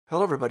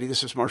Hello, everybody.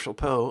 This is Marshall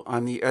Poe.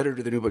 I'm the editor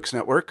of the New Books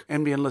Network.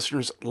 NBN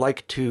listeners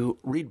like to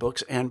read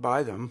books and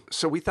buy them.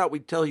 So we thought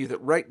we'd tell you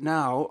that right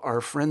now, our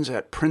friends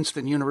at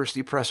Princeton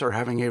University Press are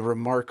having a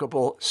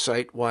remarkable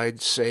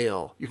site-wide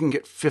sale. You can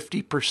get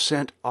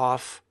 50%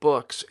 off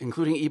books,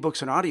 including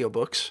ebooks and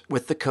audiobooks,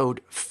 with the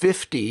code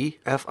 50,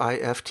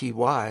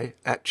 F-I-F-T-Y,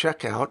 at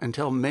checkout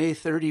until May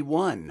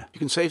 31. You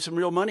can save some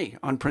real money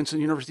on Princeton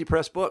University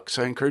Press books.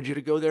 I encourage you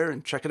to go there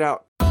and check it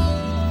out.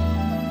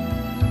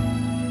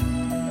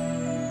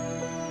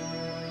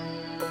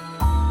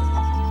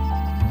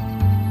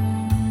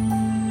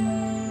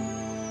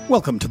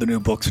 Welcome to the New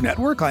Books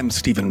Network. I'm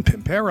Stephen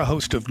Pimpare, a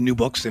host of New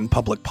Books in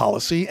Public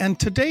Policy, and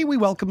today we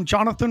welcome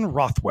Jonathan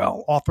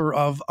Rothwell, author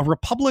of A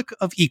Republic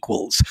of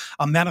Equals,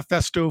 a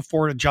manifesto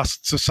for a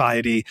just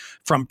society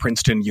from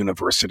Princeton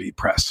University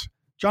Press.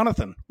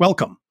 Jonathan,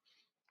 welcome.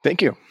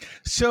 Thank you.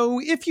 So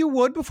if you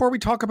would, before we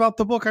talk about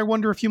the book, I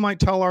wonder if you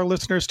might tell our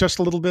listeners just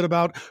a little bit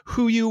about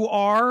who you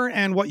are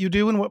and what you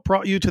do and what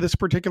brought you to this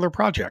particular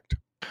project.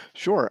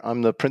 Sure.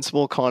 I'm the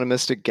principal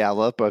economist at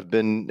Gallup. I've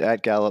been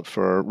at Gallup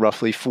for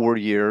roughly 4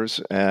 years,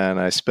 and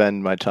I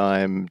spend my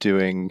time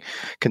doing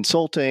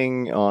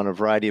consulting on a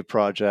variety of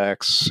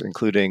projects,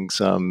 including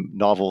some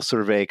novel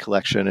survey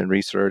collection and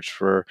research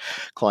for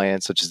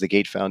clients such as the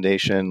Gates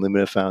Foundation,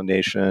 Lumina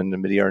Foundation, the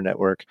Midyar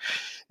Network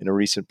in a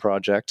recent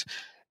project.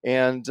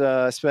 And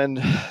I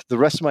spend the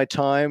rest of my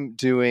time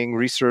doing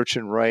research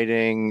and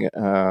writing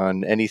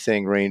on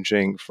anything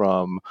ranging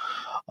from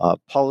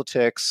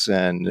politics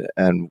and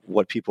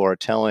what people are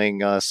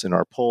telling us in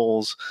our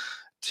polls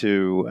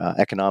to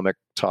economic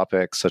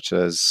topics such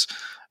as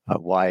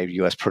why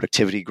U.S.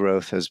 productivity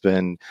growth has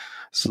been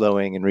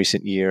slowing in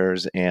recent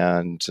years,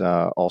 and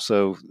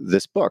also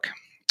this book.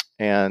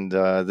 And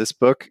this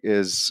book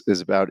is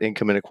about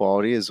income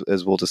inequality,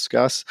 as we'll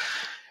discuss.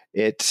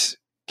 It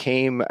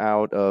came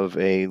out of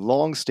a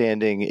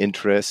long-standing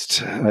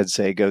interest, I'd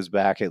say goes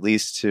back at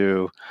least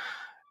to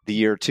the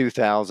year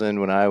 2000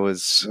 when I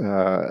was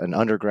an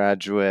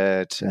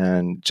undergraduate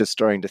and just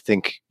starting to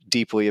think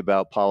deeply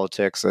about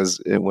politics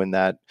when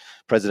that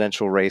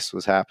presidential race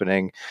was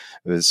happening.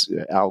 It was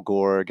Al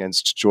Gore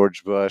against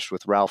George Bush,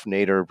 with Ralph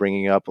Nader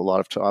bringing up a lot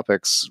of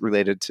topics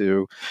related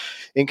to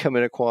income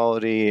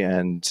inequality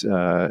and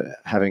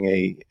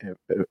having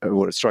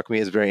what struck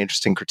me as a very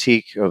interesting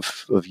critique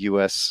of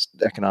U.S.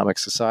 economic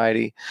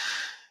society.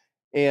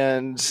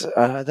 And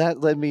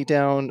that led me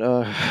down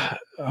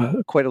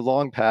quite a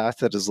long path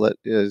that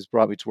has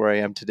brought me to where I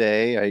am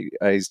today.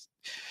 I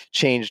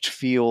changed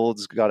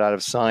fields, got out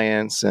of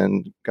science,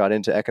 and got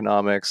into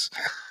economics,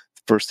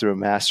 first through a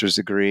master's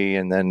degree,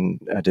 and then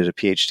I did a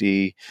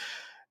PhD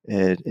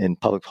in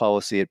public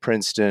policy at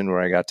Princeton,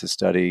 where I got to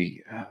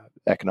study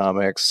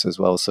economics as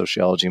well as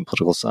sociology and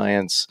political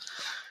science.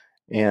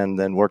 And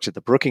then worked at the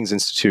Brookings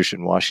Institution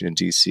in Washington,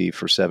 D.C.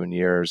 for 7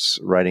 years,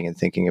 writing and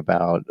thinking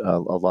about a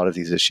lot of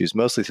these issues,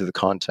 mostly through the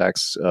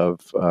context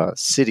of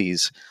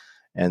cities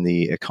and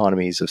the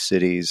economies of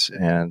cities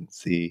and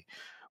the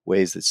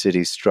ways that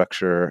cities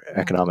structure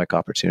economic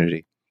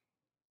opportunity.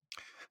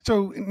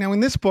 So now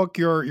in this book,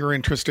 you're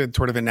interested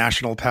sort of in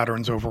national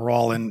patterns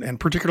overall and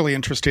particularly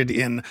interested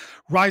in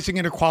rising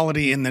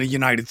inequality in the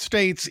United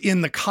States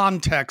in the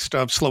context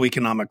of slow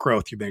economic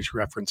growth. You made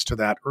reference to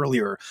that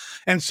earlier.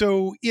 And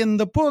so in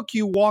the book,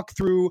 you walk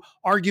through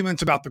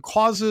arguments about the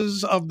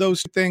causes of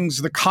those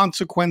things, the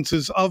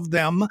consequences of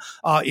them,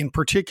 in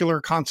particular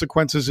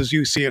consequences as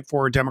you see it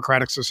for a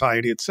democratic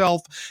society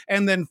itself.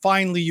 And then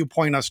finally, you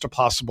point us to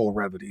possible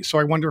remedies. So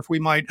I wonder if we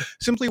might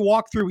simply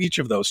walk through each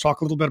of those,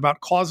 talk a little bit about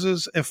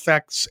causes,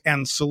 effects,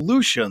 and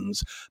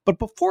solutions. But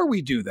before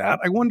we do that,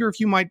 I wonder if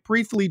you might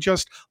briefly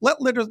just let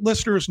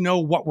listeners know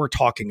what we're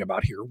talking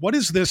about here. What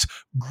is this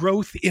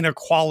growth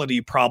inequality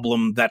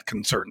problem that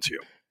concerns you?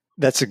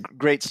 That's a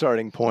great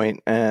starting point.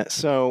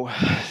 So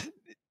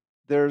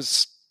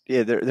there's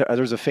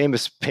a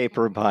famous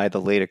paper by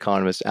the late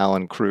economist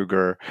Alan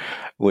Krueger,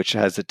 which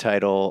has the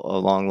title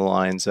along the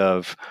lines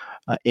of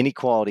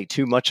 "Inequality: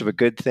 Too Much of a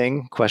Good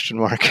Thing?" ?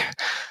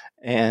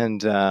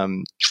 And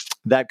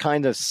that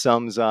kind of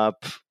sums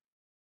up,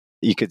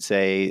 you could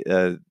say,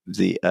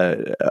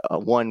 the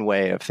one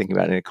way of thinking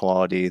about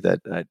inequality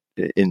that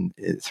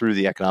through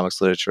the economics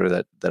literature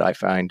that I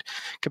find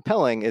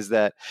compelling is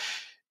that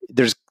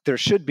there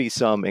should be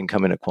some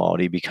income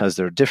inequality because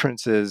there are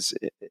differences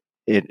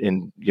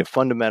in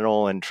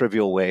fundamental and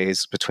trivial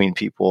ways between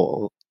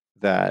people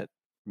that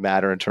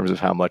matter in terms of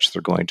how much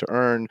they're going to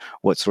earn,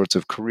 what sorts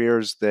of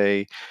careers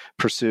they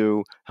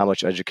pursue, how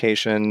much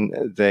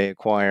education they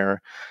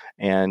acquire,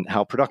 and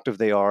how productive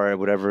they are at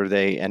whatever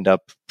they end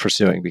up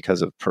pursuing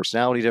because of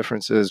personality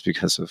differences,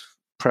 because of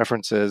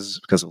preferences,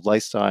 because of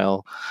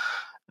lifestyle.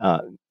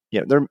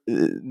 There are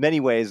many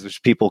ways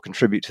which people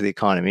contribute to the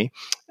economy,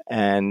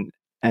 and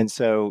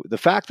so the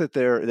fact that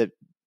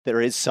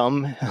there is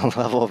some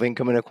level of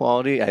income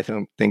inequality, I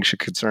don't think should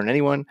concern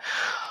anyone.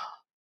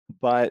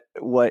 But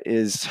what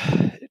is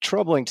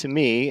troubling to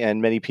me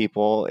and many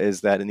people is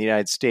that in the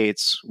United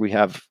States, we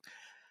have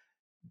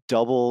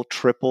double,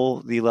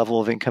 triple the level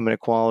of income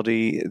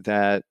inequality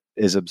that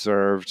is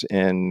observed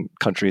in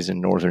countries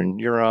in Northern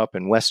Europe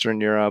and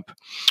Western Europe,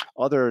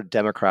 other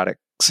democratic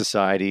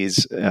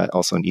societies,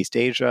 also in East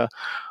Asia,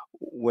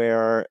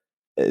 where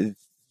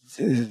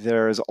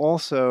there's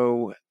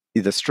also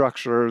the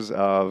structures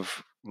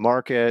of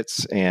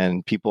markets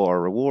and people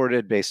are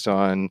rewarded based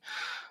on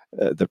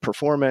the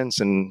performance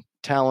and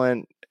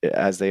talent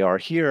as they are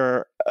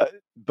here,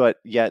 but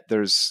yet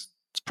there's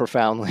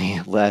profoundly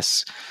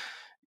less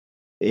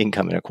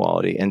income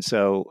inequality. And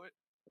so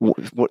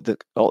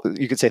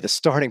you could say the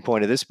starting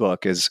point of this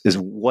book is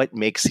what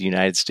makes the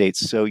United States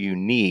so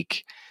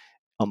unique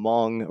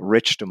among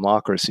rich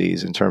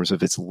democracies in terms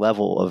of its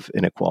level of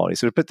inequality.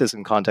 So to put this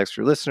in context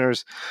for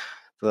listeners,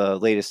 the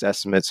latest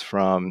estimates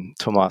from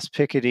Thomas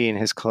Piketty and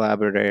his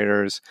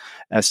collaborators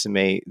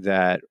estimate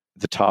that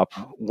the top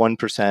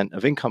 1%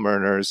 of income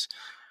earners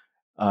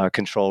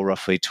control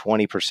roughly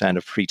 20%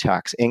 of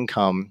pre-tax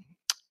income.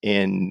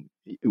 In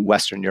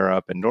Western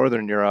Europe and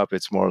Northern Europe,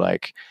 it's more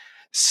like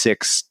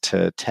 6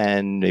 to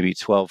 10, maybe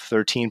 12,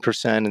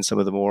 13% in some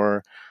of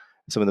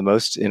the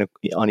most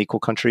unequal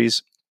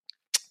countries.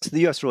 So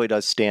the U.S. really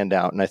does stand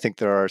out, and I think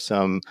there are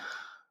some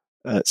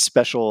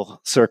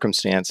special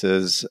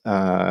circumstances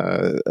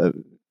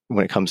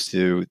when it comes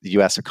to the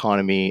U.S.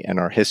 economy and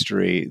our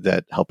history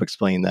that help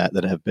explain that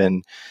have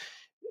been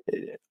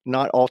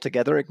not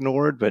altogether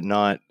ignored, but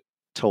not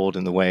told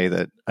in the way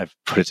that I've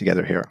put it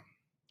together here.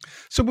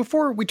 So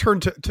before we turn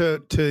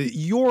to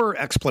your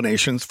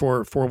explanations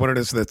for what it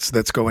is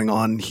that's going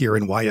on here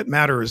and why it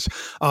matters,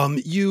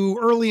 you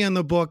early in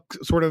the book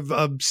sort of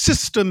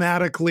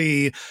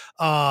systematically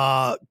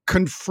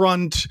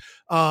confront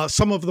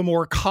some of the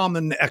more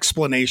common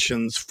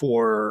explanations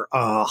for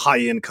high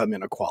income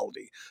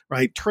inequality,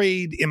 right?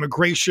 Trade,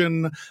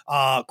 immigration,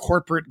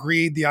 corporate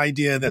greed, the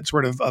idea that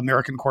sort of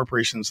American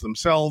corporations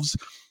themselves,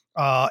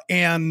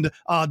 and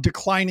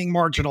declining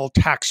marginal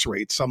tax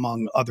rates,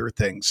 among other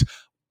things.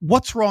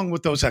 What's wrong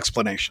with those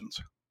explanations?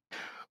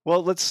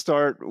 Well, let's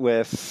start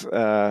with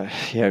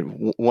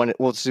one.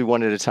 Let's do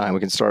one at a time.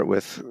 We can start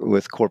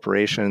with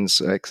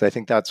corporations, because I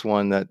think that's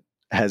one that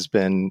has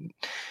been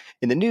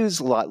in the news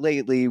a lot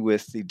lately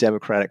with the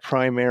Democratic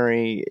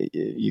primary.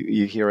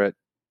 You hear it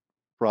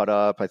brought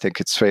up. I think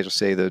it's fair to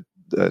say that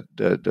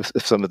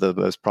some of the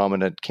most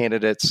prominent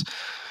candidates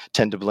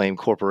tend to blame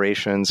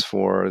corporations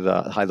for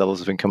the high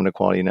levels of income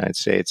inequality in the United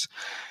States.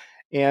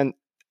 And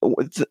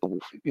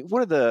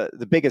one of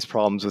the biggest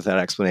problems with that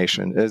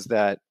explanation is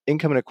that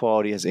income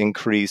inequality has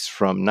increased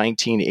from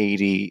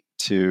 1980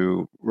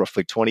 to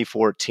roughly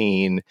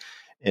 2014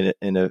 in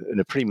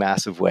a pretty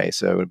massive way.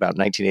 So about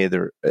 1980,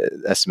 their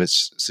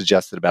estimates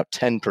suggest that about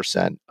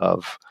 10%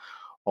 of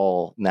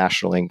all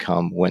national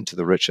income went to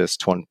the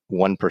richest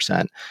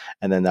 1%,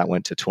 and then that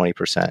went to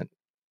 20%,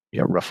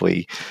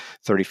 roughly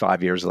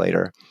 35 years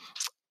later.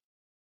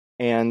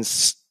 And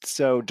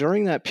so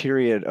during that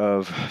period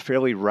of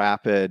fairly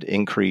rapid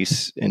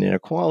increase in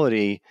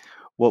inequality,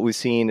 what we've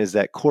seen is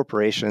that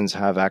corporations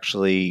have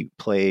actually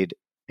played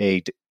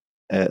a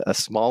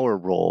smaller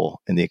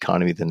role in the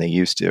economy than they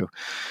used to.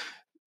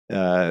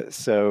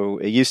 So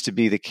it used to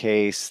be the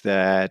case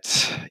that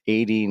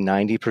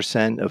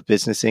 80-90% of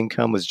business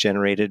income was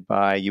generated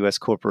by U.S.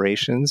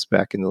 corporations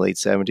back in the late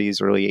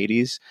 70s, early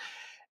 80s.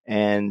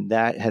 And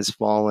that has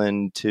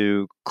fallen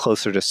to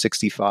closer to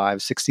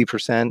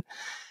 65-60%.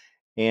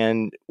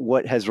 And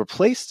what has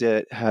replaced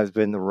it has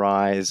been the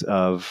rise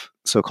of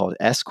so-called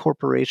S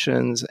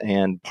corporations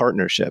and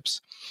partnerships.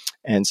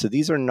 And so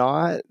these are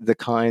not the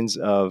kinds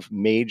of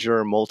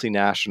major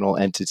multinational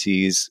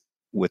entities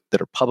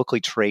that are publicly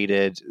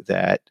traded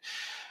that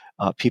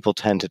people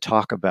tend to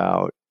talk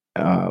about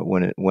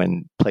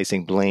when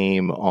placing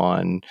blame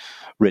on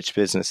rich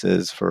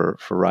businesses for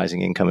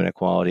rising income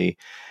inequality.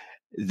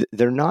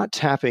 They're not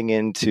tapping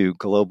into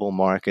global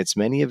markets.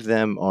 Many of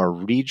them are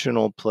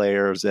regional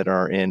players that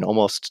are in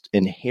almost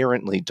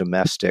inherently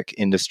domestic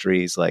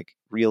industries like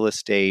real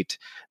estate,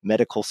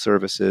 medical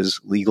services,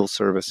 legal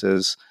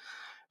services,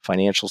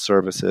 financial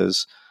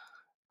services,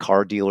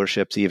 car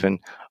dealerships even.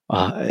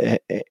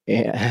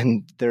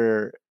 And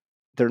they're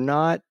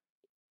not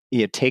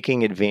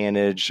taking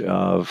advantage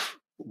of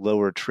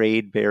lower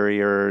trade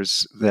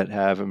barriers that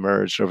have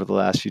emerged over the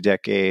last few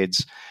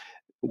decades.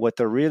 What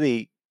they're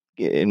really,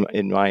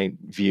 in my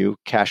view,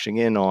 cashing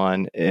in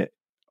on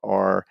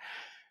are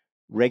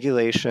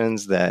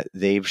regulations that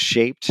they've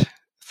shaped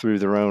through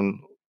their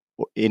own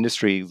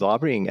industry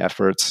lobbying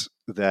efforts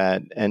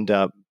that end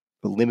up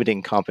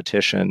limiting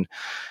competition.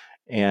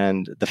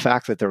 And the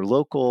fact that they're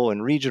local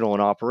and regional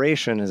in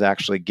operation has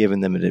actually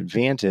given them an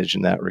advantage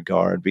in that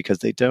regard, because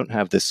they don't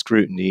have the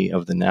scrutiny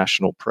of the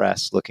national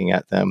press looking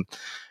at them.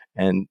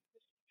 And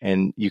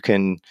you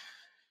can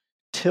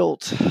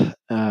tilt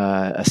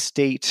a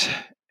state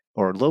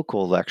or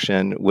local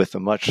election with a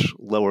much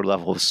lower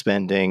level of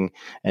spending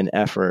and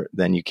effort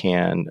than you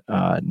can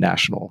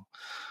national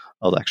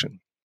election.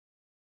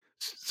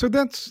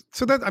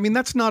 I mean,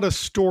 that's not a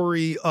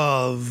story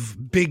of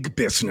big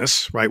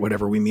business, right?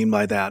 Whatever we mean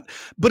by that,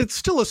 but it's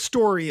still a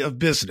story of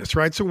business,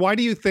 right? So why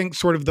do you think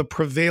sort of the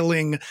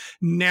prevailing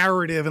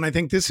narrative, and I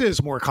think this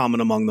is more common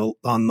among the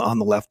on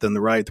the left than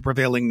the right, the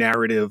prevailing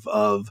narrative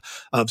of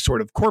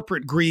sort of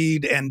corporate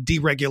greed and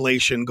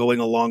deregulation going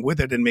along with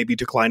it, and maybe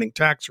declining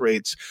tax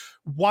rates?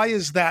 Why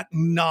is that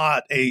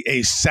not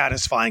a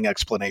satisfying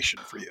explanation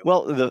for you?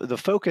 Well, the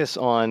focus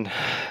on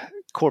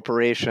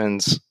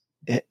corporations,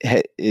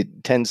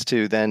 it tends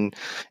to then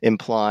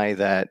imply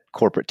that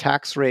corporate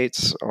tax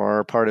rates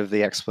are part of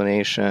the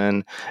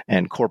explanation,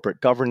 and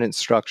corporate governance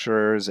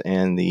structures,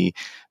 and the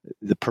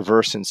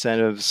perverse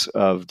incentives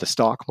of the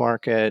stock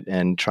market,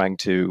 and trying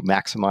to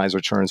maximize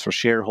returns for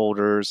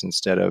shareholders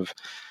instead of,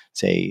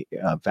 say,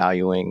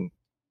 valuing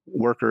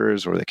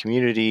workers or the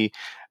community.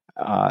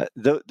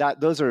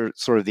 Those are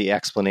sort of the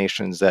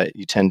explanations that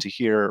you tend to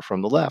hear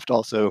from the left.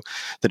 Also,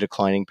 the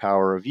declining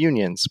power of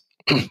unions.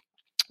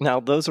 Now,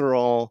 those are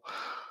all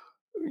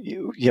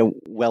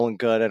well and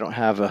good. I don't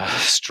have a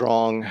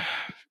strong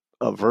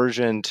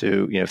aversion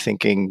to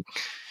thinking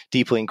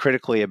deeply and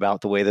critically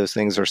about the way those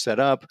things are set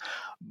up,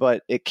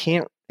 but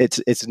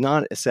it's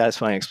not a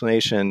satisfying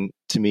explanation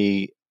to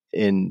me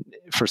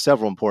for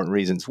several important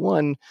reasons.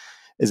 One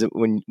is that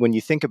when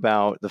you think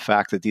about the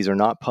fact that these are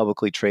not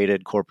publicly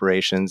traded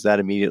corporations, that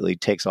immediately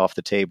takes off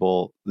the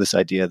table this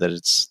idea that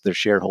it's their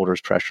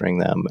shareholders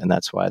pressuring them, and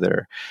that's why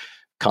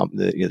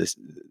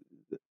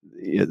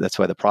that's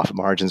why the profit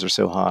margins are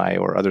so high,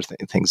 or other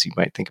things you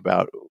might think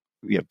about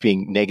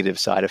being negative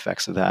side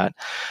effects of that.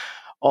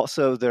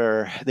 Also,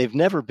 they've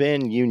never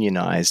been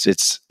unionized.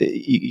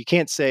 You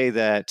can't say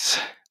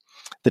that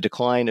the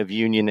decline of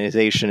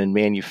unionization in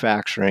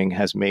manufacturing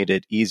has made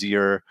it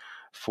easier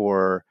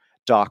for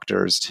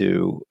doctors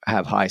to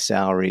have high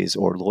salaries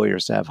or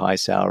lawyers to have high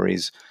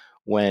salaries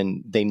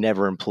when they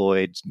never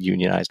employed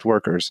unionized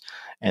workers,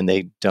 and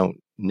they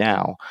don't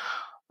now.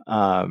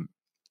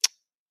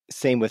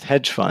 Same with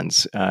hedge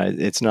funds.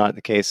 It's not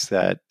the case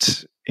that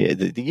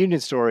the union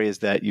story is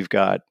that you've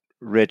got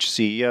rich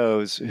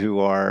CEOs who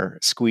are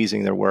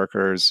squeezing their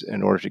workers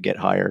in order to get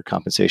higher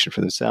compensation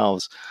for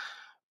themselves.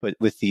 But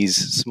with these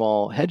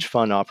small hedge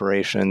fund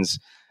operations,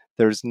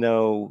 there's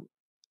no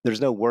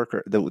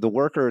worker. The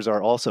workers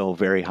are also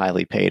very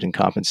highly paid and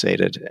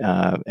compensated.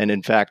 And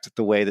in fact,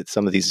 the way that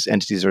some of these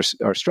entities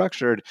are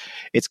structured,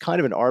 it's kind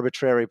of an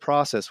arbitrary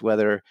process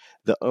whether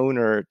the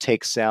owner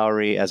takes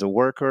salary as a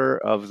worker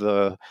of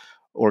the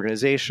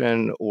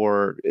organization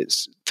or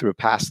it's through a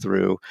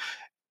pass-through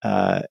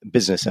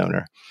business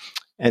owner.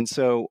 And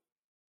so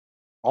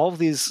all of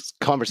these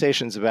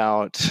conversations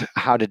about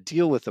how to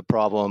deal with the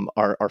problem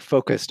are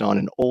focused on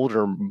an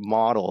older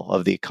model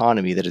of the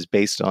economy that is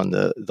based on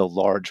the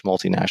large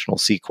multinational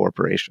C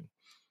corporation.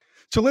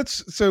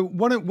 So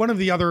one of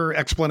the other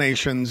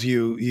explanations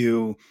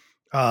you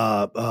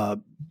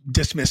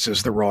dismiss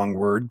is the wrong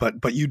word,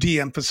 but you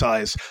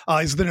de-emphasize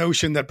is the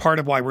notion that part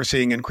of why we're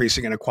seeing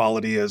increasing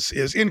inequality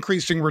is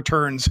increasing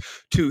returns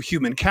to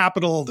human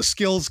capital, the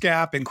skills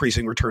gap,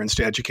 increasing returns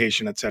to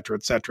education, et cetera,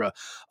 et cetera.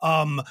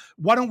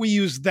 Why don't we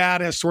use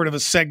that as sort of a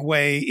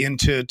segue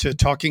into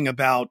talking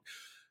about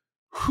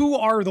who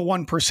are the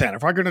 1%?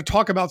 If we're going to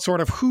talk about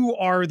sort of who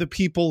are the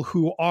people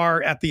who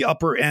are at the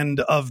upper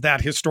end of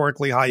that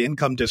historically high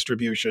income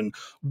distribution,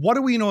 what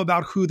do we know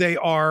about who they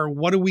are?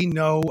 What do we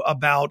know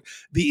about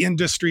the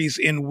industries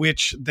in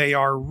which they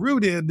are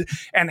rooted?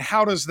 And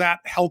how does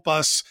that help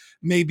us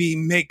maybe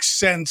make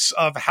sense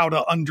of how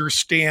to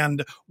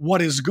understand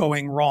what is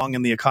going wrong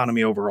in the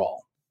economy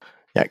overall?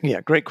 Yeah,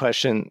 great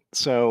question.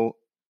 So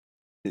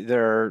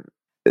there,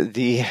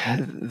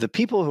 the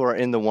people who are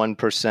in the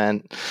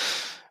 1%.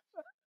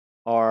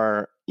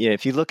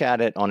 If you look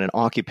at it on an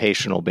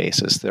occupational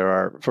basis, there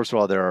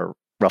are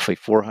roughly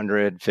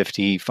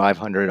 450,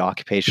 500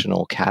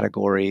 occupational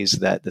categories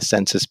that the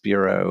Census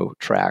Bureau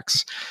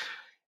tracks.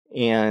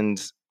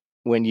 And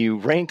when you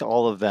rank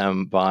all of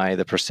them by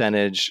the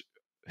percentage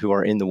who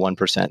are in the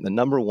 1%, the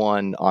number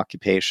one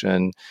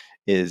occupation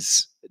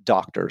is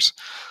doctors.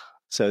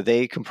 So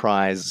they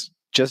comprise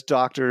just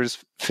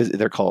doctors.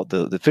 They're called,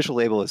 the official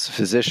label is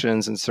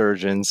physicians and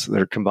surgeons.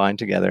 They're combined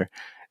together.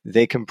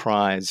 They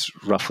comprise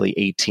roughly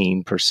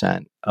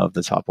 18% of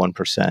the top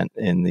 1%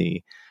 in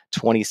the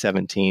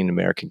 2017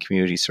 American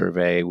Community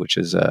Survey, which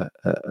is a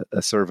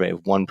survey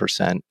of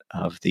 1%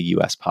 of the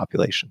U.S.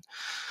 population.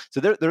 So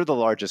they're the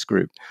largest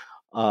group.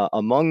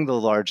 Among the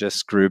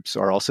largest groups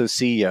are also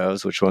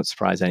CEOs, which won't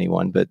surprise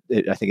anyone, but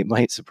I think it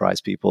might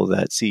surprise people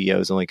that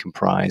CEOs only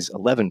comprise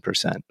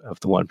 11% of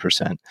the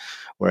 1%,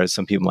 whereas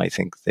some people might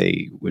think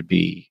they would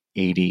be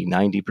 80,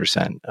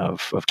 90%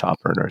 of top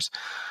earners.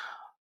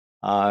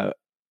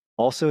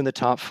 Also in the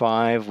top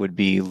 5 would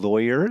be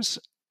lawyers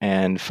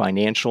and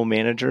financial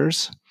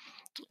managers.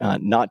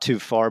 Not too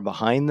far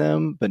behind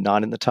them, but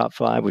not in the top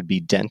 5, would be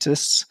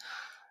dentists.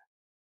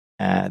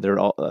 There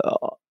are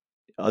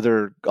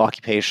other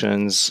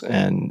occupations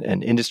and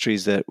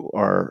industries that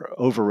are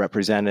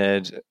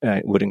overrepresented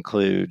would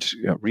include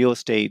real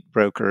estate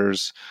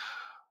brokers,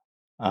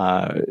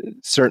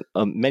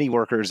 many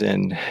workers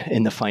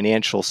in the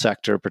financial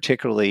sector,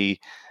 particularly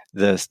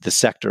the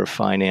sector of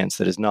finance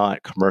that is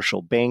not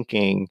commercial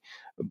banking,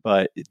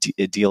 but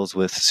it deals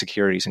with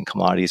securities and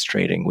commodities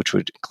trading, which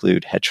would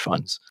include hedge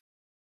funds.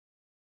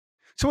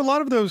 So a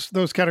lot of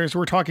those categories,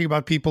 we're talking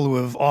about people who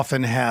have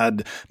often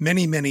had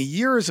many, many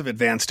years of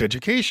advanced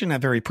education,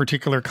 have very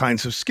particular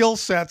kinds of skill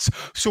sets.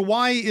 So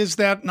why is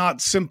that not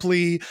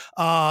simply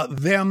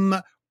them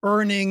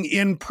earning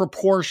in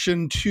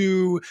proportion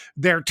to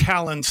their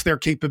talents, their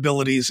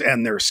capabilities,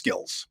 and their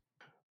skills?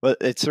 But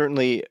it's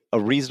certainly a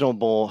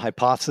reasonable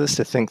hypothesis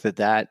to think that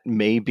that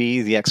may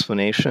be the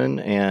explanation.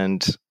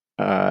 And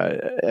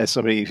as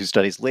somebody who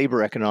studies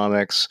labor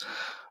economics,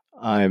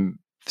 I'm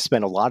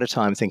spent a lot of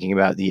time thinking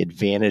about the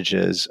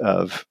advantages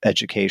of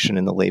education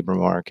in the labor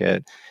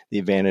market, the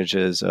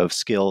advantages of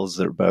skills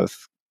that are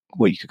both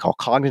what you could call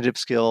cognitive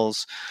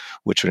skills,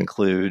 which would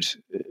include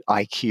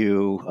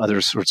IQ,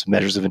 other sorts of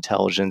measures of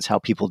intelligence, how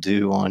people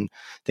do on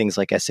things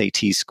like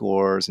SAT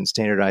scores and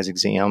standardized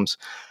exams.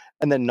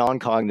 And then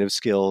non-cognitive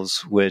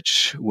skills,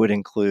 which would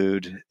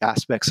include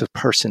aspects of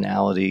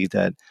personality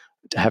that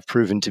have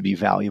proven to be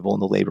valuable in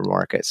the labor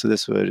market. So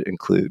this would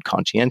include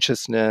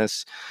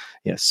conscientiousness,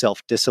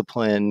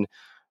 self-discipline,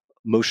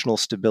 emotional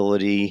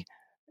stability,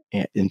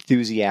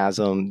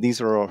 enthusiasm.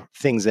 These are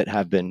things that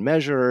have been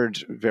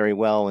measured very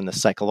well in the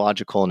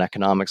psychological and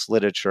economics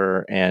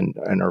literature and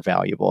are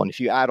valuable. And if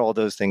you add all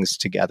those things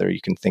together,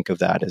 you can think of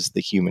that as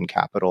the human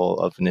capital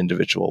of an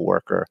individual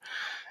worker.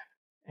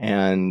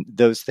 And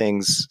those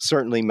things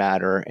certainly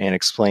matter and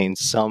explain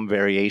some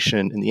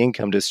variation in the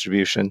income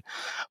distribution.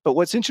 But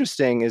what's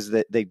interesting is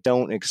that they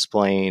don't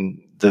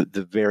explain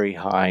the very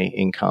high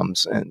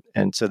incomes.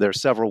 And so there are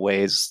several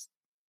ways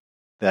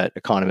that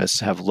economists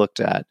have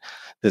looked at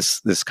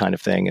this kind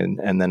of thing.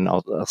 And then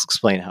I'll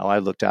explain how I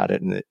looked at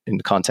it in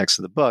the context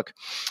of the book.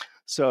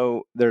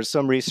 So there's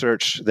some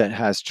research that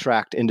has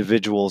tracked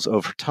individuals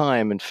over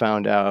time and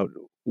found out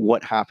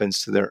what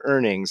happens to their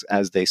earnings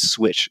as they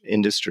switch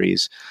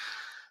industries.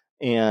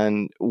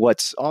 And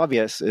what's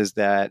obvious is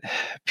that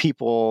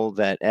people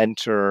that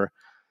enter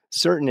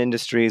certain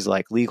industries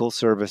like legal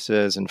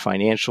services and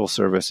financial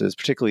services,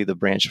 particularly the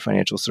branch of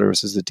financial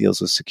services that deals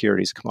with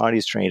securities,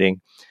 commodities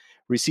trading,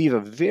 receive a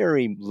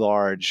very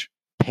large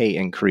pay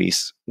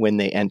increase when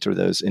they enter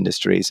those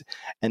industries.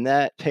 And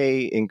that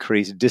pay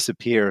increase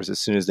disappears as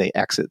soon as they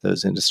exit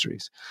those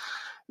industries.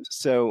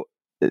 So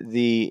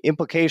the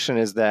implication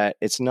is that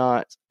it's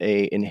not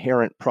an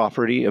inherent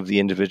property of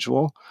the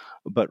individual,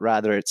 but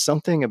rather it's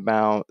something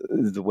about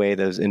the way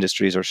those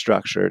industries are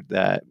structured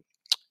that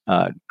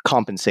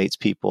compensates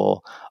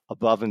people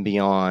above and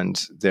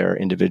beyond their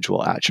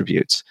individual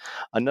attributes.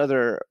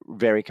 Another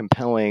very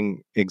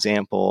compelling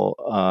example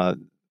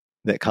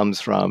that comes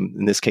from,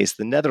 in this case,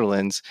 the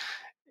Netherlands,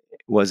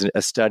 was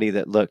a study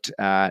that looked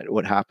at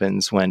what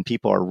happens when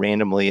people are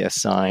randomly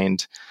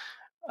assigned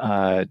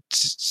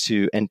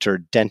to enter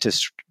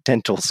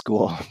dental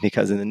school,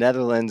 because in the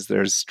Netherlands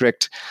there's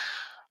strict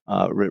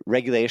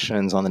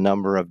regulations on the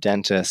number of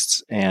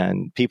dentists,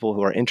 and people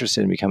who are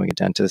interested in becoming a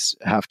dentist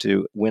have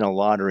to win a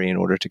lottery in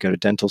order to go to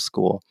dental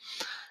school.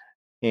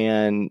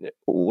 And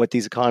what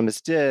these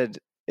economists did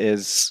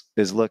is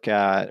look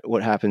at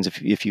what happens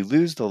if you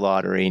lose the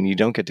lottery and you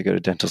don't get to go to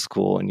dental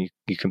school, and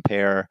you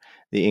compare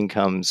the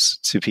incomes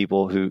to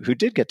people who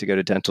did get to go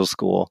to dental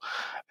school,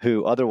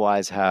 who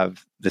otherwise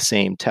have the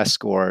same test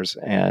scores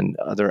and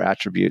other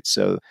attributes.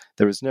 So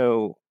there was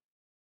no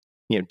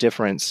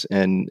difference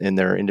in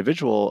their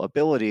individual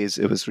abilities.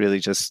 It was really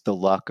just the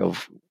luck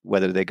of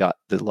whether they got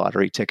the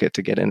lottery ticket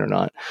to get in or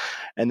not.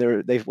 And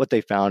what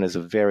they found is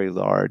a very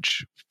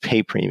large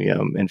pay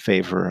premium in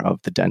favor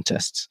of the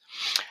dentists.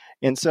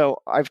 And so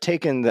I've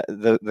taken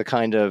the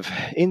kind of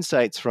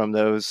insights from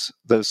those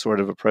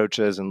sort of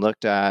approaches and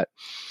looked at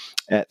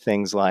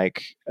things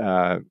like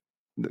the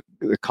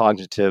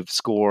cognitive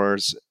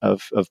scores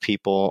of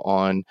people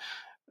on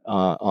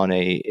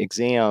a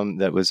exam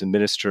that was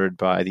administered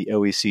by the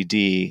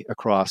OECD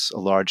across a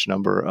large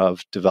number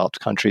of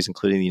developed countries,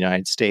 including the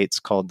United States. It's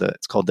called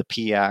the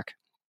PIAAC.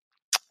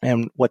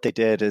 And what they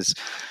did is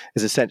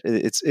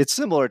it's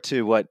similar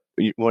to what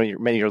many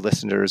of your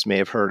listeners may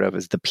have heard of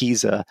as the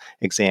PISA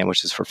exam,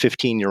 which is for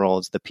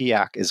 15-year-olds. The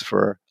PIAAC is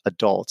for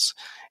adults,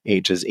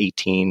 ages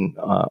 18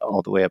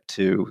 all the way up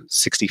to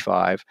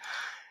 65.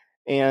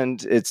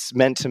 And it's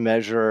meant to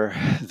measure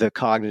the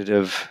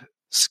cognitive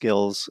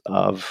skills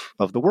of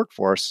the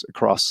workforce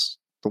across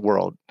the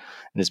world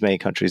in as many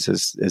countries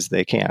as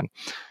they can.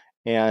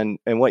 And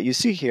what you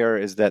see here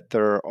is that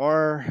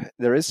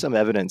there is some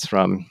evidence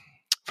from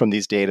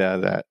these data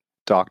that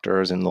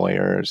doctors and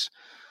lawyers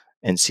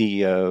and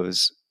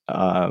CEOs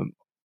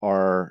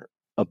are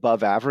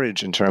above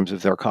average in terms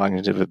of their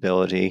cognitive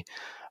ability,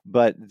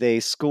 but they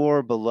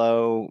score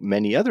below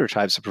many other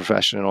types of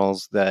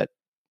professionals that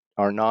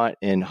are not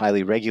in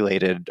highly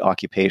regulated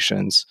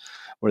occupations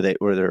where there's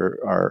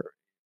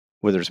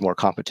more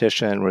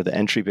competition, where the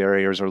entry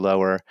barriers are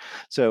lower.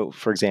 So,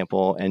 for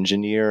example,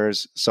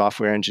 engineers,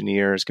 software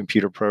engineers,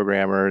 computer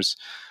programmers,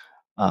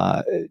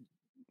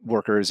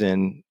 workers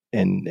in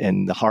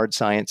in the hard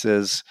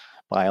sciences,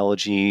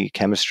 biology,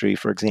 chemistry,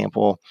 for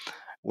example,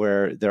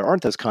 where there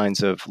aren't those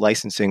kinds of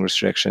licensing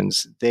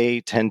restrictions,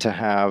 they tend to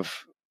have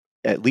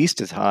at least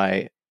as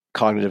high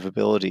cognitive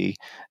ability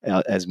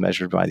as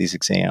measured by these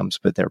exams,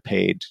 but they're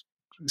paid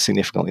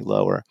significantly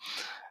lower.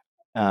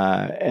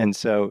 And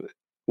so,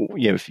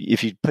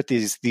 if you put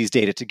these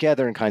data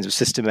together in kinds of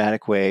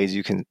systematic ways,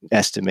 you can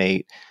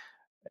estimate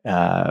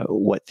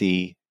what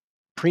the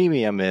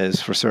premium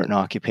is for certain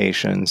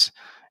occupations.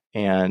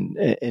 And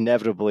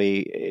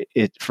inevitably,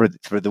 for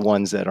the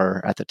ones that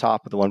are at the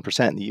top of the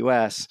 1% in the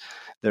U.S.,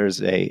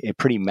 there's a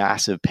pretty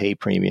massive pay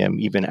premium,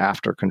 even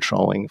after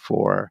controlling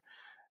for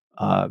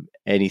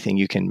anything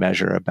you can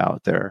measure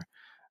about their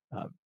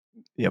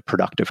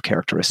productive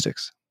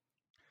characteristics.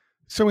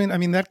 So,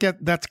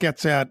 that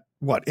gets at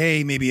what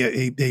maybe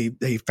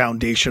a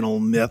foundational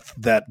myth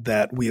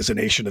that we as a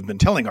nation have been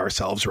telling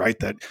ourselves, right?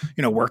 That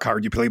work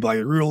hard, you play by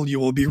the rule,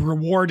 you will be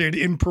rewarded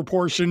in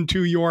proportion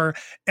to your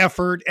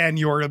effort and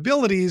your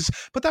abilities.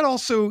 But that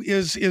also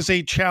is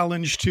a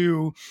challenge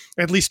to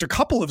at least a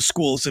couple of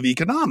schools of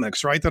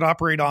economics, right? That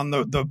operate on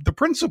the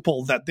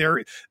principle that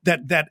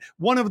that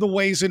one of the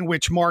ways in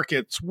which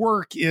markets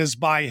work is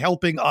by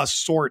helping us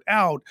sort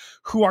out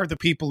who are the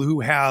people who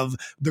have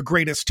the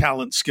greatest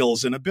talent,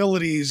 skills, and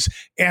abilities,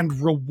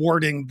 and rewarding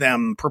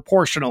them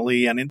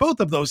proportionally. And in both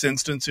of those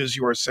instances,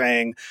 you are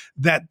saying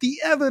that the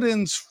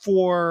evidence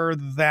for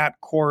that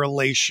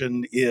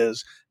correlation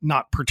is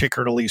not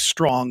particularly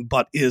strong,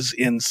 but is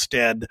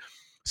instead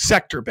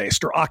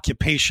sector-based or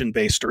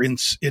occupation-based or in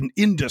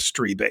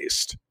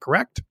industry-based,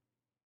 correct?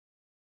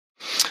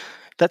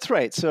 That's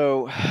right.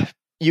 So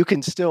you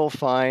can still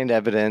find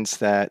evidence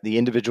that the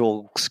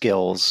individual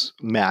skills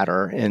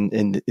matter in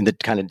the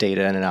kind of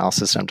data and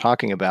analysis I'm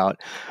talking about.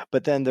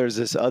 But then there's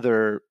this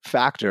other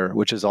factor,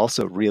 which is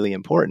also really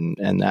important,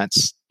 and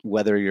that's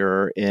whether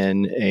you're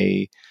in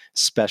a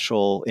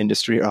special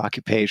industry or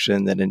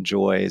occupation that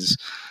enjoys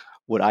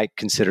what I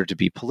consider to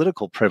be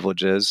political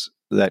privileges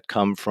that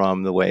come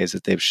from the ways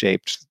that they've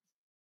shaped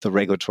the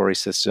regulatory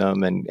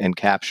system and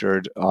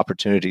captured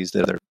opportunities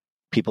that other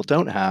people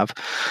don't have.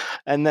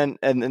 And then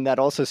that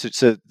also,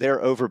 so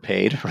they're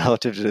overpaid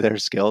relative to their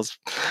skills,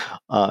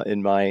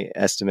 in my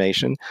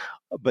estimation.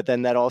 But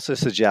then that also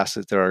suggests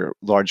that there are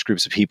large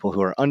groups of people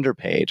who are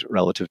underpaid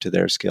relative to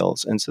their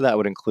skills. And so that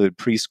would include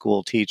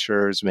preschool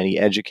teachers, many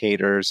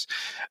educators,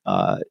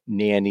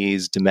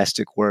 nannies,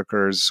 domestic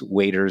workers,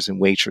 waiters and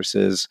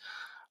waitresses,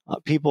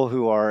 people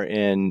who are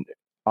in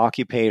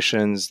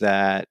occupations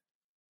that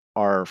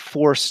are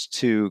forced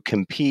to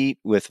compete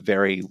with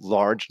very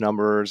large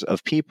numbers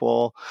of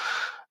people,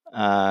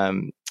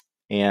 and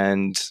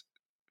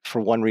for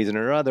one reason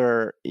or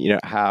other,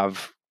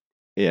 have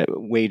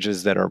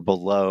wages that are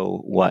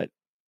below what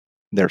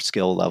their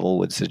skill level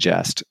would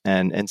suggest,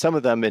 and some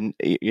of them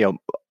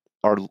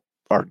are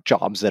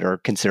jobs that are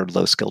considered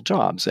low skill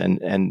jobs,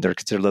 and they're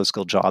considered low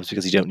skill jobs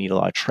because you don't need a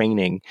lot of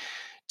training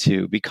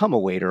to become a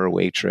waiter or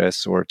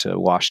waitress or to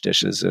wash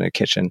dishes in a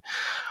kitchen.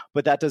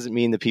 But that doesn't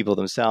mean the people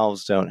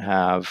themselves don't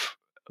have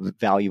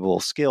valuable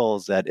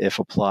skills that, if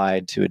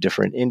applied to a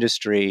different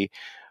industry,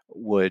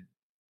 would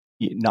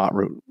not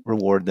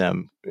reward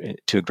them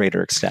to a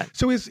greater extent.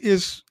 So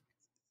is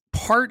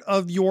part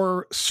of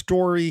your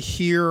story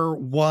here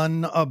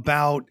one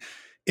about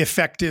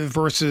effective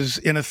versus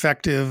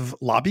ineffective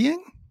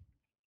lobbying?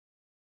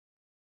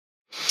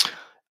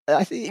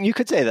 I think you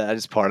could say that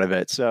as part of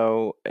it.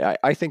 So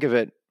I think of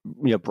it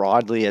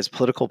broadly as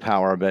political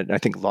power, but I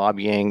think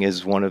lobbying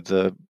is one of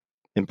the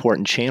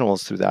important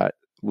channels through that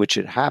which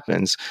it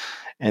happens.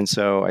 And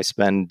so I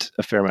spend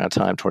a fair amount of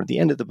time toward the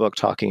end of the book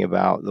talking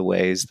about the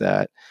ways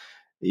that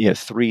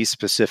three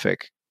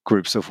specific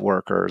groups of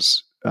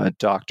workers,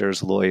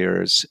 doctors,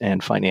 lawyers,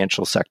 and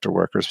financial sector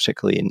workers,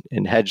 particularly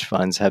in hedge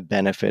funds, have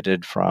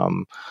benefited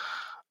from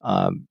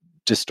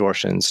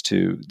distortions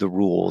to the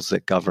rules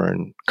that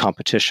govern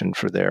competition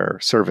for their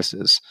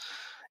services.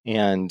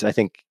 And I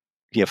think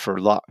for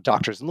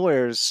doctors and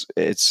lawyers,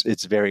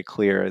 it's very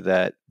clear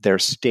that their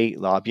state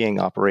lobbying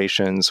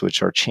operations,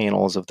 which are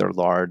channels of their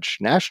large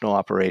national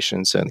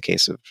operations, so in the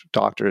case of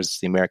doctors,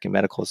 the American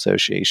Medical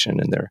Association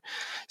and their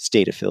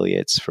state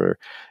affiliates, for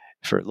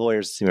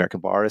lawyers, it's the American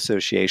Bar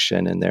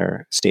Association and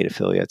their state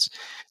affiliates,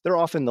 they're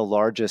often the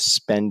largest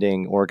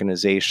spending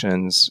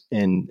organizations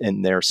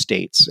in their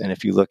states. And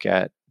if you look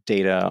at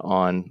data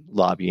on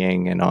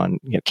lobbying and on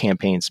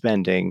campaign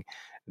spending,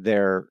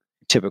 they're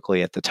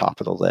typically at the top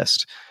of the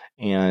list.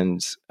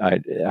 And I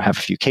have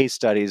a few case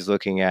studies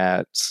looking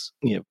at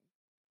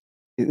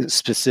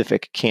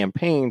specific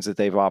campaigns that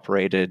they've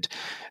operated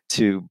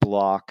to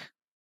block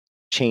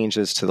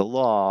changes to the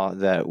law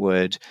that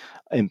would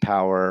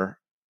empower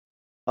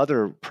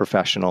other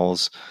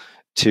professionals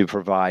to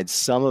provide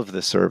some of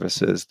the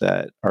services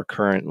that are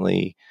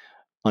currently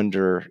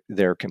under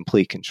their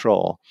complete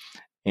control.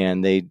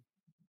 And they,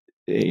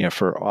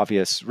 for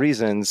obvious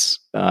reasons,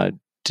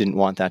 didn't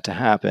want that to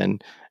happen.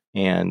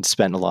 and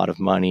spent a lot of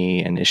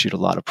money and issued a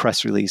lot of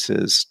press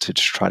releases to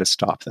try to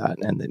stop that.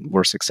 And then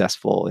we're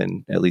successful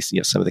in at least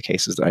some of the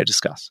cases that I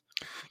discuss.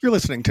 You're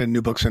listening to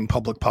New Books in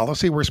Public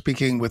Policy. We're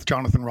speaking with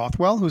Jonathan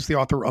Rothwell, who's the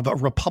author of A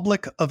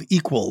Republic of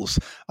Equals,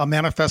 a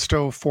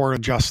manifesto for a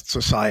just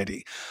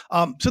society.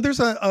 So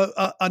there's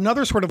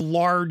another sort of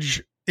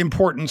large,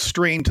 important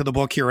strain to the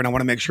book here, and I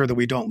want to make sure that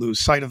we don't lose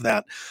sight of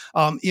that.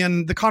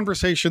 In the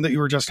conversation that you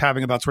were just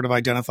having about sort of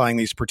identifying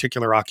these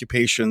particular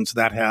occupations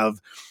that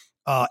have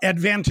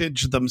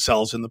advantage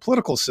themselves in the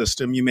political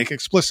system, you make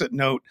explicit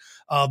note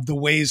of the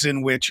ways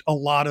in which a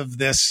lot of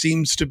this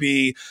seems to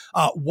be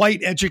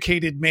white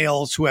educated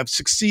males who have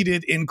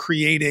succeeded in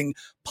creating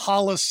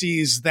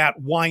policies that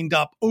wind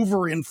up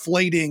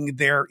overinflating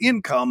their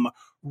income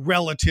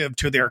relative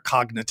to their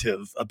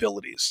cognitive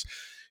abilities.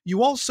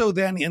 You also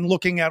then, in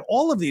looking at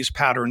all of these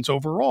patterns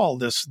overall,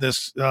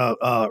 this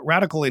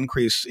radical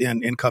increase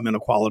in income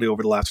inequality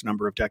over the last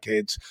number of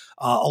decades,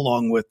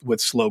 along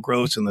with slow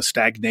growth and the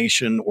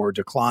stagnation or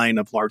decline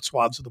of large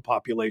swaths of the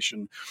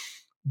population,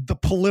 the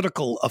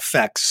political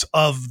effects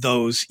of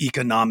those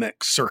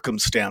economic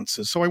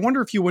circumstances. So I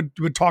wonder if you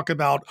would talk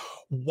about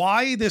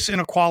why this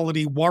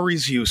inequality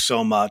worries you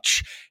so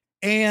much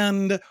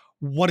and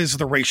what is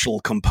the racial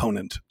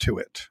component to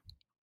it?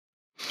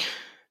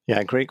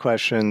 Yeah, great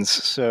questions.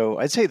 So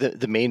I'd say that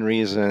the main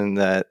reason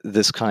that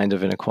this kind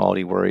of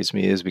inequality worries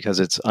me is because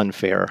it's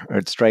unfair, or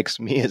it strikes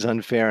me as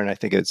unfair, and I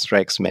think it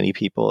strikes many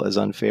people as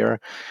unfair.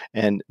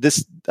 And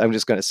this, I'm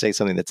just going to say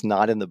something that's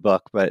not in the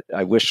book, but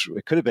I wish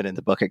it could have been in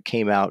the book. It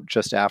came out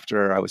just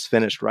after I was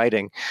finished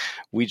writing.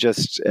 We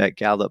just at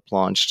Gallup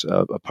launched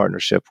a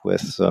partnership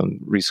with some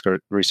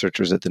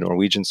researchers at the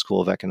Norwegian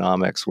School of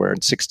Economics, where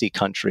in 60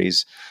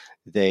 countries,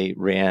 they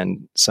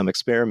ran some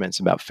experiments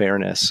about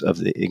fairness of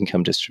the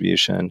income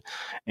distribution.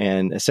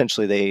 And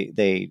essentially,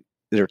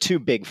 there are two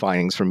big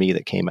findings for me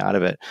that came out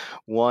of it.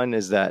 One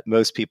is that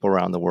most people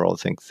around the world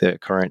think the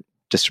current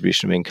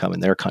distribution of income in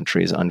their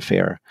country is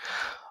unfair.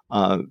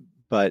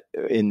 But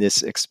in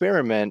this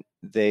experiment,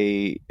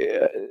 they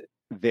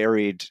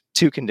varied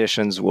two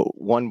conditions.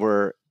 One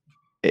were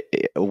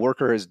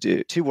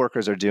two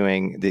workers are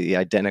doing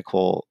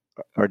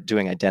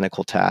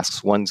identical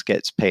tasks. One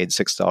gets paid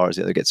 $6,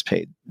 the other gets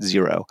paid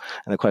 $0.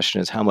 And the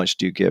question is, how much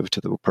do you give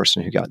to the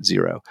person who got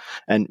 $0?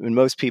 And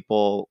most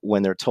people,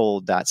 when they're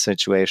told that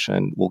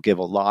situation, will give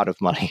a lot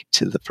of money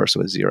to the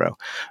person with $0,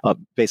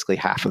 basically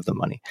half of the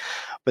money.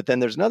 But then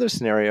there's another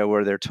scenario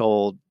where they're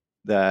told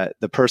that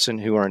the person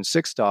who earned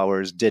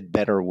 $6 did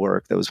better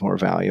work that was more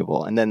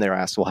valuable. And then they're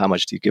asked, well, how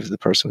much do you give to the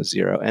person with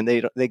 $0? And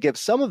they give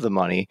some of the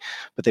money,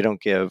 but they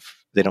don't give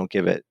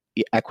it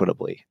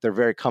equitably. They're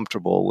very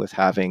comfortable with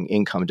having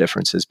income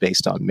differences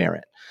based on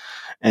merit.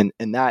 And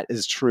that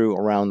is true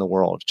around the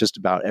world. Just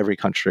about every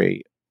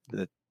country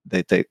that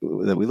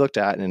we looked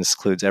at, and this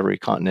includes every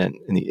continent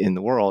in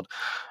the world,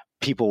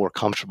 people were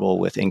comfortable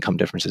with income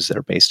differences that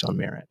are based on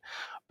merit.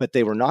 But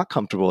they were not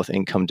comfortable with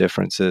income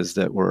differences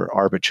that were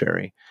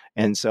arbitrary.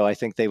 And so I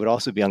think they would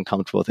also be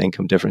uncomfortable with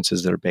income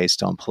differences that are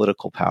based on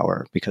political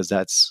power, because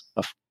that's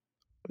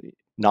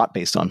not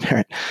based on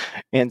merit.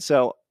 And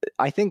so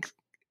I think,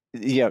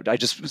 I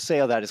just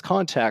say all that as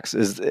context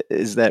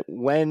is that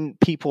when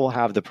people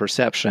have the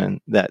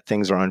perception that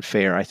things are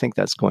unfair, I think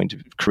that's going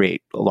to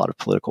create a lot of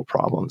political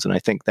problems. And I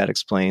think that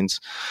explains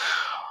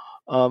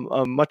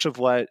much of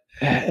what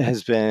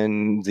has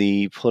been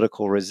the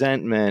political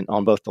resentment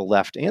on both the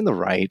left and the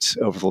right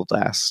over the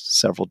last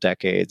several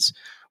decades,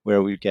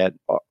 where we get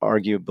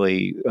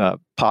arguably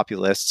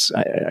populists.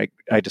 I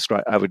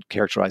would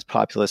characterize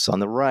populists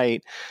on the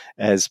right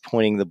as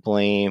pointing the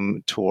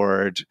blame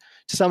toward,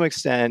 to some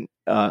extent,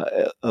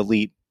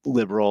 elite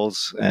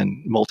liberals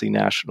and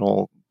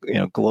multinational,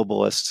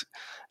 globalists,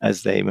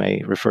 as they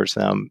may refer to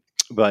them,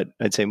 but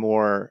I'd say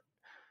more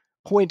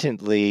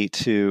pointedly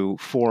to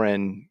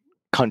foreign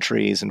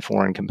countries and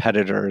foreign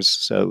competitors.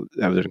 So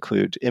that would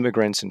include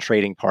immigrants and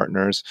trading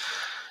partners.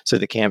 So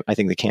I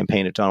think the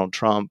campaign of Donald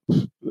Trump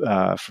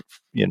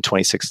in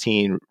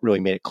 2016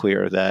 really made it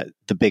clear that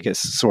the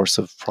biggest source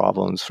of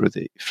problems for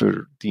the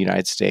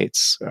United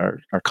States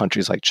are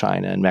countries like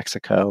China and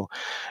Mexico,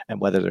 and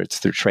whether it's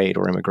through trade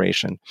or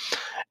immigration.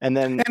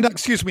 And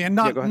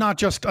not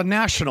just a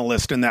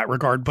nationalist in that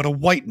regard, but a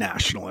white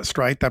nationalist,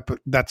 right?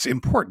 That's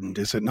important,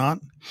 is it not?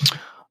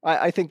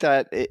 I think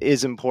that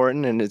is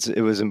important, and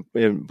it was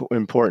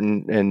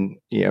important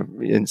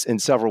in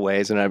several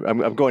ways. And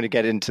I'm going to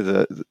get into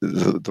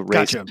the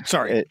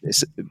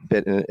race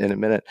bit in a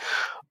minute,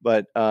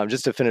 but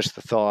just to finish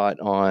the thought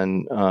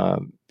on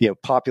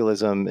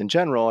populism in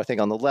general, I think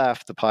on the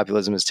left, the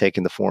populism has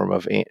taken the form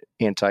of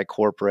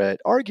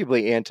anti-corporate,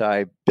 arguably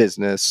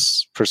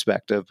anti-business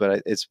perspective,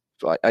 but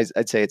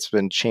I'd say it's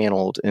been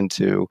channeled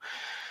into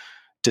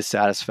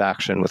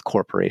dissatisfaction with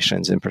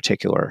corporations in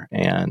particular.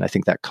 And I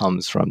think that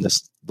comes from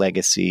this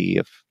legacy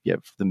of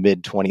the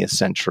mid-20th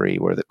century,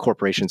 where the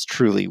corporations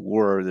truly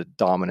were the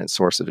dominant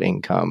source of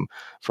income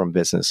from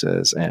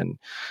businesses. And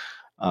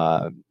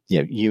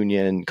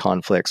union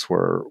conflicts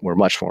were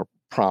much more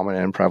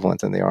prominent and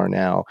prevalent than they are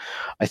now.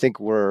 I think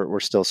we're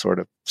still sort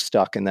of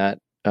stuck in that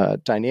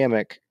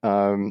dynamic,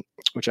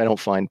 which I don't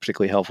find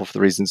particularly helpful for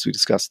the reasons we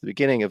discussed at the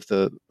beginning of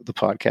the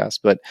podcast.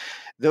 But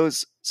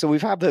so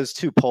we've had those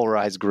two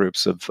polarized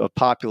groups of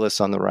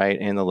populists on the right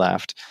and the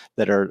left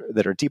that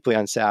are deeply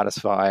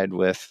unsatisfied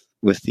with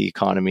the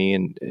economy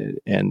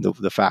and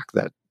the fact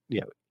that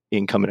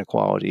income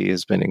inequality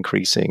has been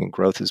increasing and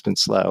growth has been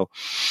slow.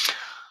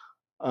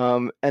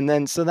 And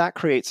then so that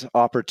creates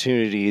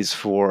opportunities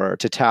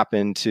to tap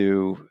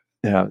into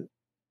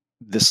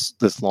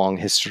this long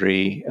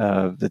history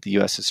that the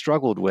U.S. has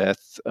struggled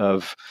with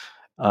of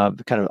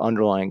the kind of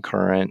underlying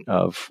current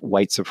of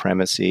white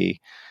supremacy,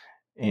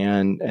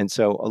 and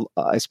so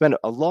I spent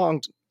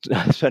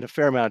a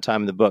fair amount of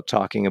time in the book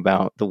talking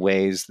about the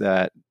ways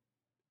that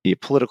the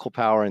political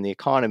power and the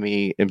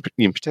economy,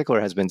 in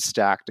particular, has been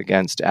stacked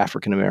against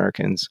African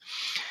Americans,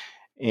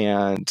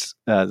 and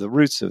the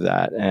roots of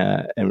that.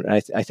 And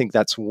I think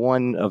that's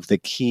one of the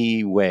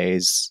key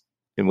ways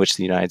in which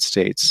the United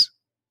States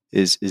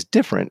is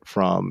different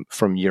from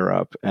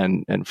Europe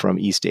and from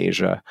East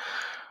Asia.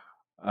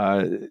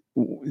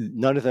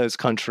 None of those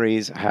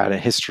countries had a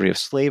history of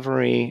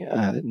slavery.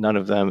 None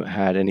of them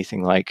had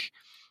anything like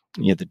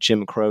the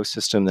Jim Crow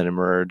system that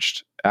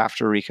emerged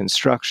after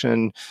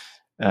Reconstruction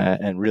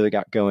and really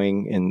got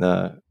going in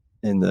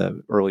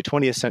the early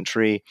 20th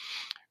century,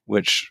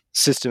 which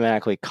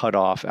systematically cut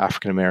off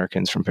African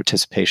Americans from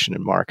participation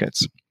in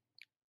markets.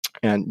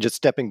 And just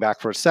stepping back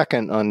for a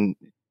second on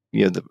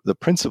the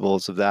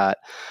principles of that,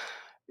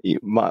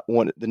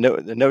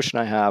 the notion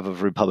I have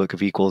of Republic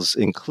of Equals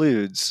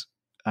includes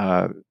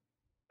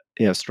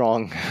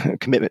strong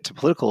commitment to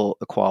political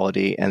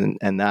equality,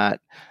 and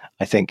that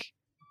I think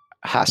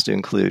has to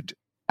include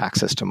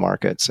access to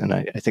markets. And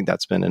I think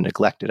that's been a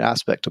neglected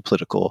aspect of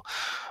political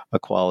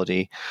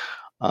equality.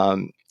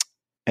 And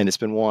it's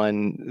been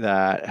one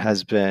that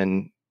has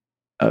been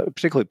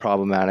particularly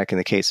problematic in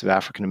the case of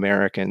African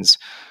Americans,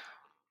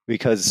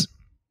 because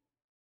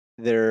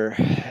they're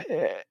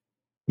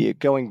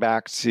going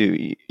back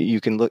to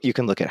you can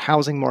look at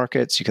housing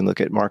markets, you can look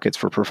at markets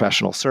for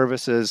professional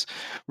services,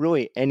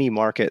 really any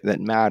market that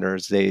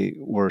matters. They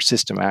were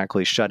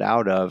systematically shut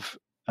out of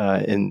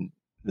in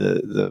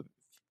the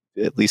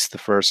at least the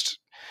first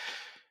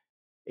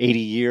 80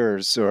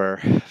 years or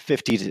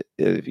 50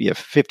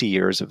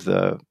 years of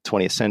the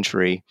 20th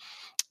century.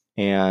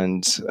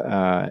 And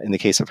in the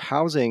case of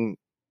housing,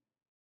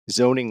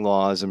 zoning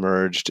laws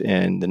emerged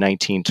in the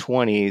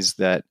 1920s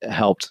that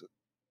helped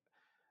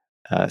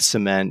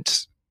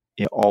cement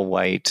all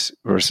white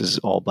versus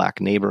all black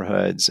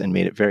neighborhoods and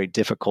made it very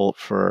difficult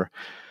for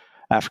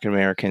African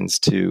Americans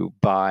to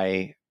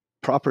buy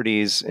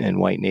properties in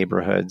white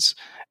neighborhoods.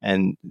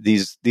 And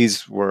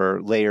these were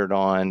layered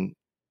on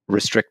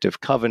restrictive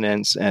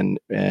covenants and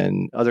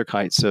other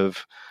kinds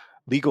of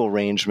legal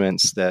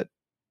arrangements that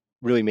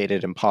really made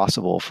it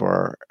impossible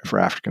for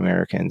African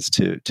Americans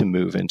to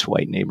move into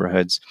white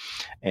neighborhoods.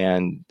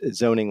 And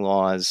zoning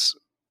laws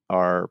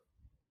are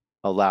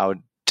allowed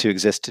to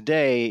exist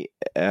today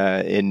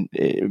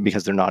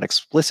because they're not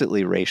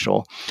explicitly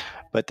racial,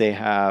 but they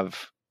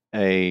have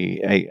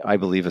I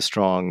believe a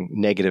strong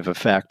negative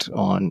effect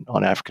on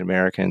African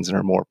Americans and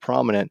are more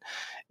prominent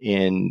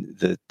in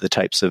the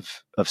types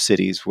of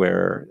cities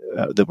where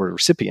that were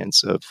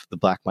recipients of the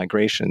Black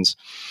migrations.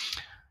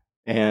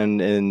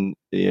 And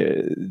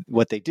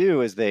what they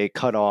do is they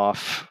cut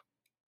off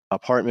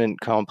apartment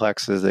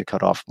complexes, they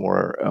cut off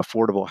more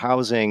affordable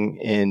housing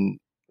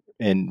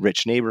in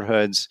rich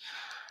neighborhoods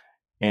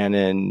and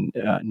in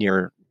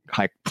near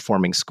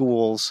high-performing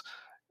schools,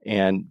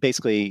 and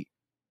basically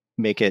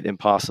make it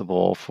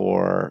impossible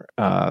for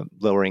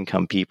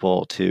lower-income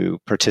people to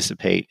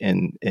participate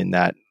in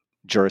that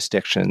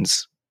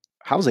jurisdiction's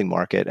housing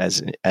market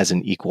as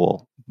an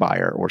equal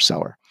buyer or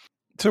seller.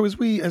 So as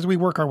we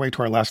work our way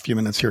to our last few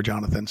minutes here,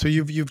 Jonathan, so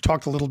you've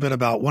talked a little bit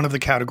about one of the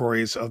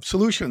categories of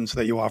solutions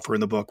that you offer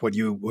in the book, what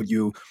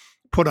you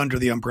put under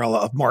the umbrella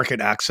of market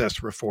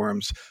access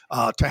reforms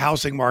to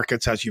housing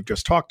markets, as you've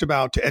just talked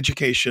about, to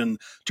education,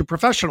 to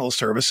professional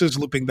services,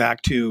 looping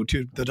back to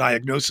the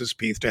diagnosis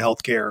piece, to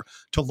healthcare,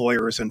 to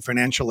lawyers and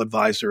financial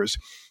advisors.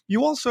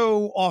 You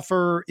also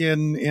offer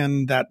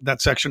in that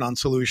section on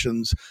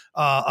solutions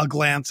a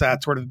glance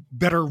at sort of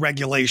better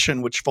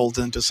regulation, which folds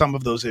into some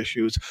of those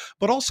issues,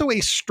 but also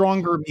a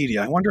stronger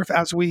media. I wonder if,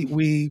 as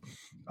we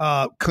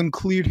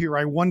conclude here,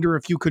 I wonder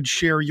if you could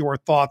share your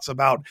thoughts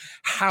about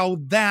how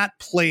that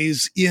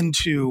plays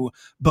into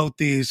both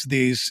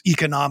these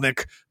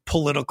economic,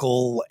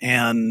 political,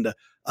 and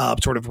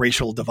sort of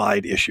racial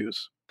divide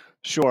issues.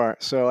 Sure.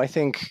 So I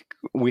think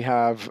we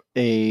have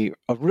a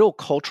real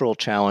cultural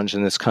challenge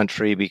in this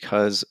country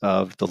because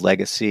of the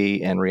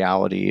legacy and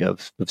reality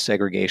of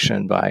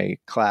segregation by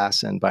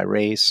class and by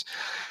race.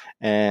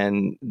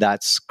 And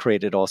that's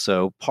created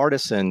also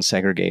partisan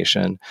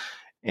segregation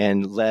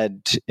and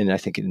led, I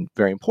think in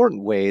very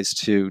important ways,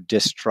 to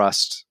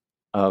distrust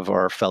of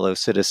our fellow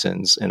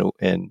citizens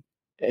and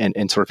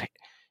sort of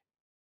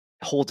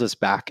holds us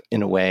back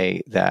in a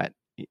way that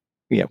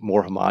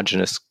more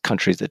homogenous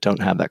countries that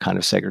don't have that kind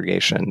of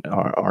segregation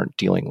aren't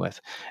dealing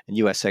with. And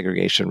U.S.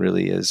 segregation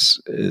really is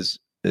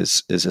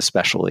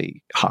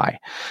especially high.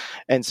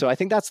 And so I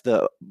think that's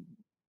the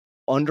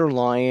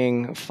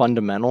underlying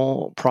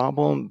fundamental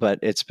problem, but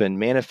it's been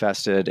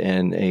manifested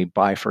in a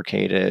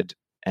bifurcated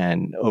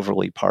and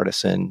overly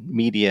partisan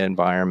media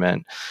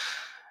environment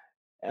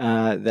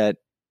that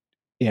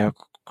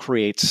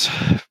creates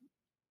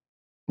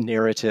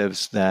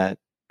narratives that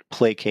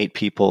placate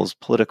people's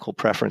political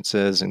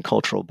preferences and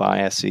cultural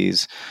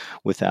biases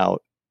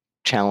without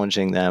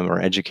challenging them or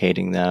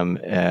educating them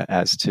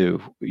as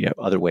to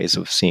other ways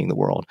of seeing the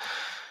world.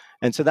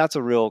 And so that's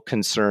a real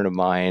concern of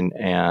mine.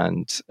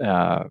 And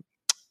I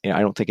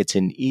don't think it's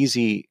an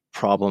easy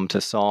problem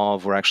to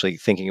solve. We're actually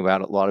thinking a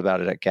lot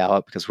about it at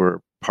Gallup because we're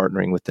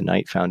partnering with the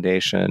Knight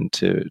Foundation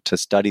to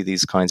study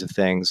these kinds of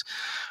things.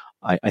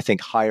 I think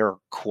higher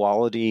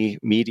quality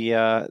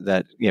media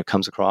that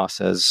comes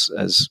across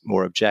as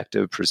more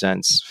objective,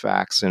 presents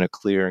facts in a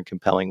clear and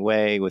compelling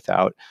way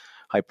without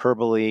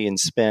hyperbole and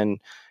spin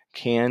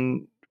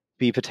can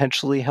be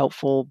potentially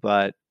helpful,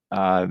 but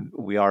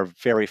we are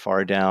very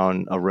far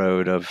down a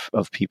road of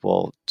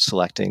people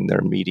selecting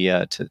their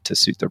media to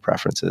suit their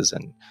preferences,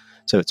 and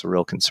so it's a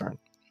real concern.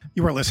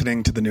 You are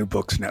listening to the New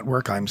Books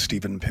Network. I'm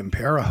Stephen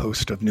Pimpare, a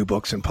host of New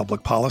Books in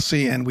Public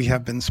Policy, and we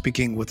have been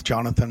speaking with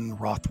Jonathan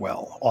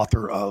Rothwell,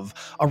 author of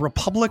A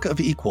Republic of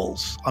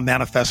Equals, a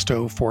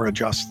Manifesto for a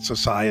Just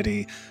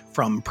Society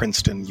from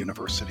Princeton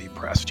University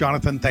Press.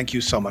 Jonathan, thank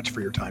you so much for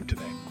your time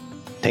today.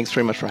 Thanks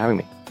very much for having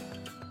me.